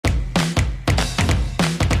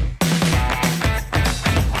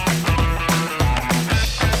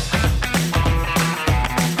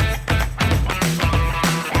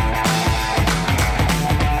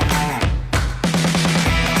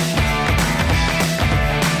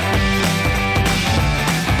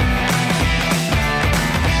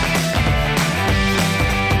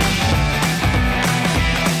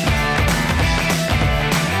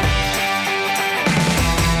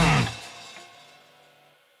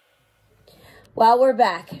Well, we're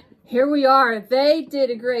back. Here we are. They did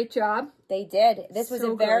a great job. They did. This was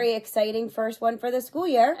a very exciting first one for the school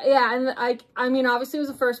year. Yeah, and I mean, obviously it was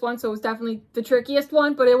the first one, so it was definitely the trickiest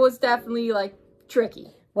one, but it was definitely, like,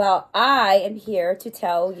 tricky. Well, I am here to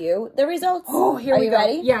tell you the results. Oh, here we go. Are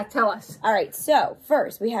you ready? Yeah, tell us. All right, so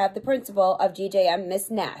first we have the principal of GJM, Miss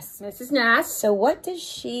Nass. Mrs. Nass. So what does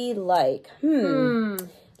she like?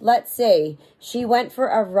 Let's see. She went for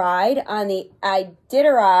a ride on the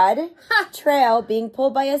Iditarod trail being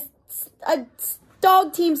pulled by a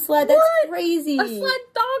dog team sled. That's crazy. A sled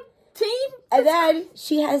dog team? And then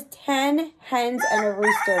she has 10 hens and a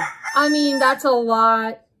rooster. I mean, that's a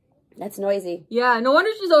lot. That's noisy. Yeah, no wonder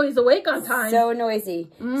she's always awake on time. So noisy.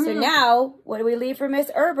 So now, what do we leave for Miss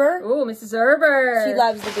Erber? Ooh, Mrs. Erber. She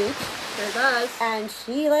loves the beach. Sure does. And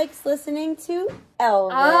she likes listening to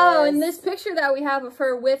Elvis. Oh, and this picture that we have of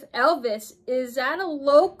her with Elvis is at a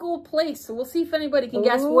local place. So we'll see if anybody can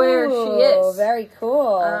guess where she is. Oh, very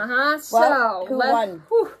cool. Uh-huh. Well, so, who won?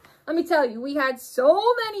 Let me tell you, we had so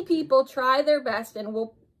many people try their best, and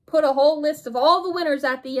we'll put a whole list of all the winners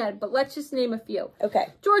at the end, but let's just name a few. Okay.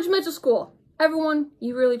 George Mitchell School. Everyone,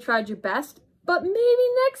 you really tried your best, but maybe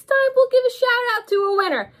next time we'll give a shout out to a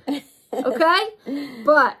winner. Okay?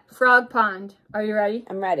 But Frog Pond, are you ready?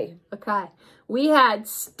 I'm ready. Okay. We had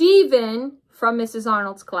Steven from Mrs.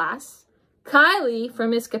 Arnold's class, Kylie from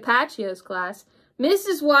Miss Capaccio's class,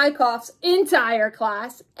 Mrs. Wyckoff's entire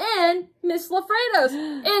class, and Miss Lafredo's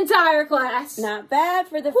entire class. Not bad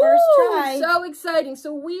for the first try. So exciting.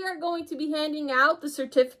 So we are going to be handing out the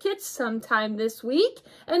certificates sometime this week,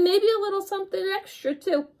 and maybe a little something extra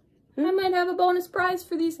too. I might have a bonus prize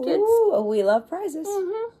for these kids. Ooh, we love prizes.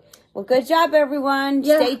 Well, good job, everyone.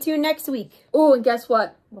 Yeah. Stay tuned next week. Oh, and guess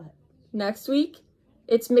what? What? Next week,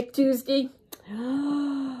 it's McTuesday.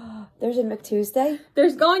 There's a McTuesday?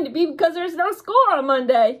 There's going to be, because there's no school on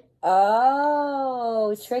Monday.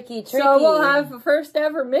 Oh, tricky. So we'll have a first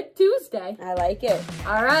ever McTuesday. I like it.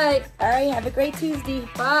 All right. All right, have a great Tuesday.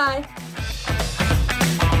 Bye.